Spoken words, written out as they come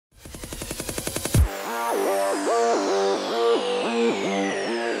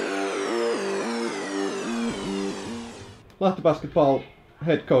Lahti basketball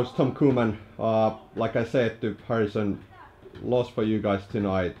head coach Tom Koeman, like I said to Harrison, loss for you guys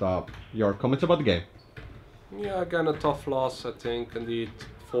tonight. Your comments about the game? Yeah, again a tough loss, I think. Indeed,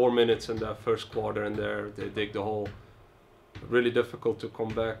 4 minutes in that first quarter and they dig the hole. Really difficult to come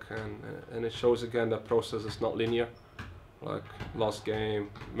back, and it shows again that process is not linear. Like last game,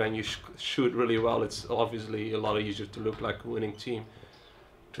 when you shoot really well, it's obviously a lot easier to look like a winning team.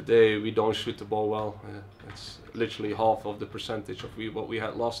 Today we don't shoot the ball well. It's literally half of the percentage of what we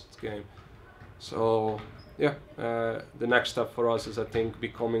had last game. So yeah, the next step for us is, I think,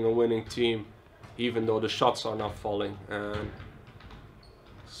 becoming a winning team, even though the shots are not falling. And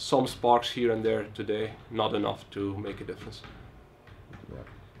some sparks here and there today, not enough to make a difference.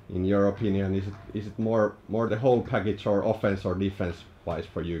 Yeah. In your opinion, is it more the whole package, or offense or defense wise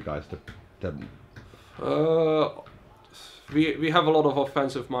for you guys? We have a lot of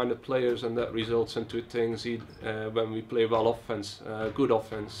offensive-minded players, and that results into things. When we play well offense, good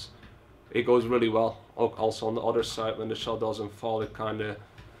offense, it goes really well. Also on the other side, when the shot doesn't fall, it kind of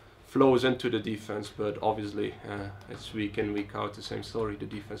flows into the defense. But obviously, it's week in, week out, the same story. The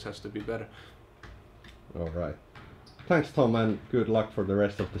defense has to be better. All right. Thanks, Tom, and good luck for the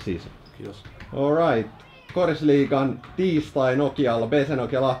rest of the season. Kiitos. All right. Korisliigan tiistai Nokialla, BC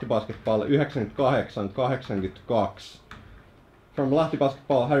Nokia Lahti basketball 98-82. From Lahti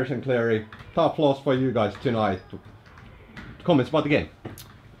basketball, Harrison Cleary, tough loss for you guys tonight. Comments about the game?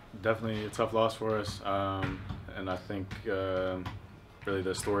 Definitely a tough loss for us, and I think really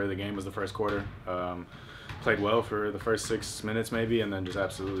the story of the game was the first quarter. Played well for the first 6 minutes maybe, and then just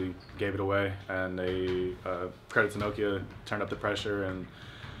absolutely gave it away. And they, credit to Nokia, turned up the pressure and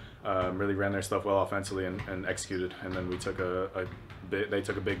really ran their stuff well offensively and executed. And then we took they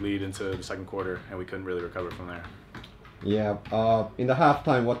took a big lead into the second quarter, and we couldn't really recover from there. Yeah, in the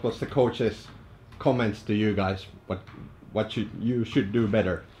halftime, what was the coach's comments to you guys? What you should do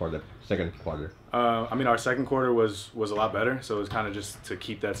better for the second quarter? I mean, our second quarter was a lot better, so it was kind of just to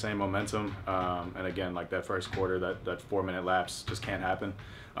keep that same momentum. And again, like that first quarter, that 4 minute lapse just can't happen.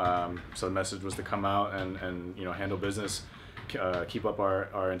 So the message was to come out and handle business, keep up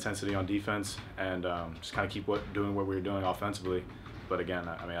our intensity on defense, and just kind of keep doing what we were doing offensively. But again,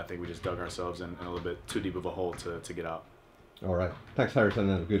 I mean, I think we just dug ourselves in a little bit too deep of a hole to get out. All right. Thanks, Harrison,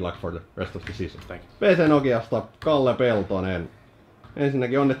 and good luck for the rest of the season. Thank you. BC Nokiasta Kalle Peltonen.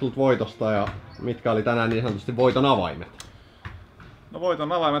 Ensinnäkin onnittelut voitosta, ja mitkä oli tänään niin sanotusti voiton avaimet? No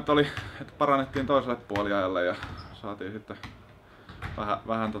voiton avaimet oli, että parannettiin toiselle puoliajalle ja saatiin sitten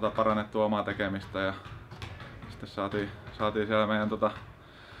vähän parannettua omaa tekemistä, ja sitten saatiin siellä meidän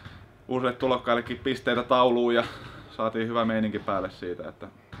uusille tulokkaillekin pisteitä tauluun ja saatiin hyvä meininki päälle siitä, että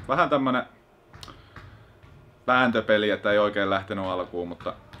vähän tämmönen vääntöpeli, että ei oikein lähtenyt alkuun,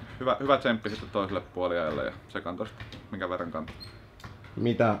 mutta hyvä tsemppi sitten toiselle puoliajalle ja se kantoi minkä verran kantoi.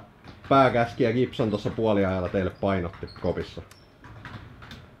 Mitä pääkäski ja Gibson tuossa puoliajalla teille painotti kopissa?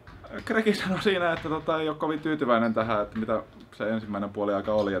 Gregi sanoi siinä, että ei ole kovin tyytyväinen tähän, että mitä se ensimmäinen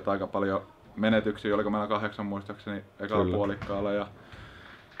puoliaika oli, että aika paljon menetyksiä, oliko meillä 8 muistaakseni ekalla puolikkaalla, ja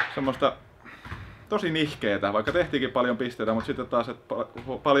semmoista tosi nihkeetä, vaikka tehtiinkin paljon pisteitä, mutta sitten taas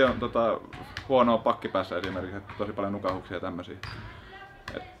paljon huonoa pakkipäässä esimerkiksi, että tosi paljon nukahuksia ja tämmöisiä.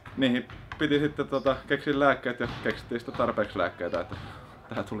 Niihin piti sitten keksiä lääkkeet ja keksittiin sitten tarpeeksi lääkkeitä, että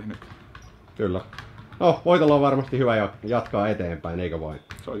tähän tuli nyt. Kyllä. No, voitolla on varmasti hyvä jatkaa eteenpäin, eikö vain?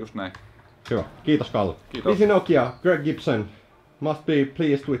 Se on just näin. Hyvä. Kiitos, Kalle. Kiitos. BC Nokia, Greg Gibson, must be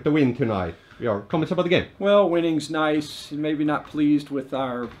pleased with the win tonight. Your comments about the game? Well, winning's nice. Maybe not pleased with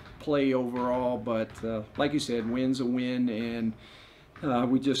our play overall, but like you said, win's a win, and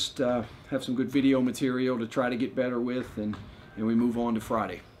we just have some good video material to try to get better with, and we move on to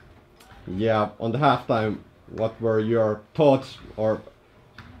Friday. Yeah, on the halftime, what were your thoughts or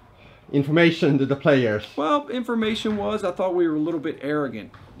information to the players? Well, information was I thought we were a little bit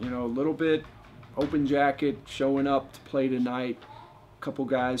arrogant, a little bit open jacket, showing up to play tonight. A couple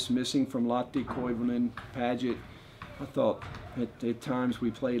guys missing from Lahti, Koivunen, Paget. I thought at times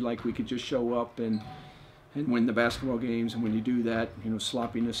we played like we could just show up and win the basketball games, and when you do that,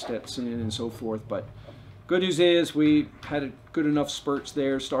 sloppiness steps in and so forth. But good news is we had a good enough spurts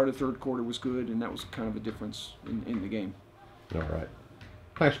there. Started third quarter was good, and that was kind of a difference in the game. All right.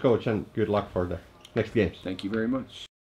 Thanks, coach, and good luck for the next games. Thank you very much.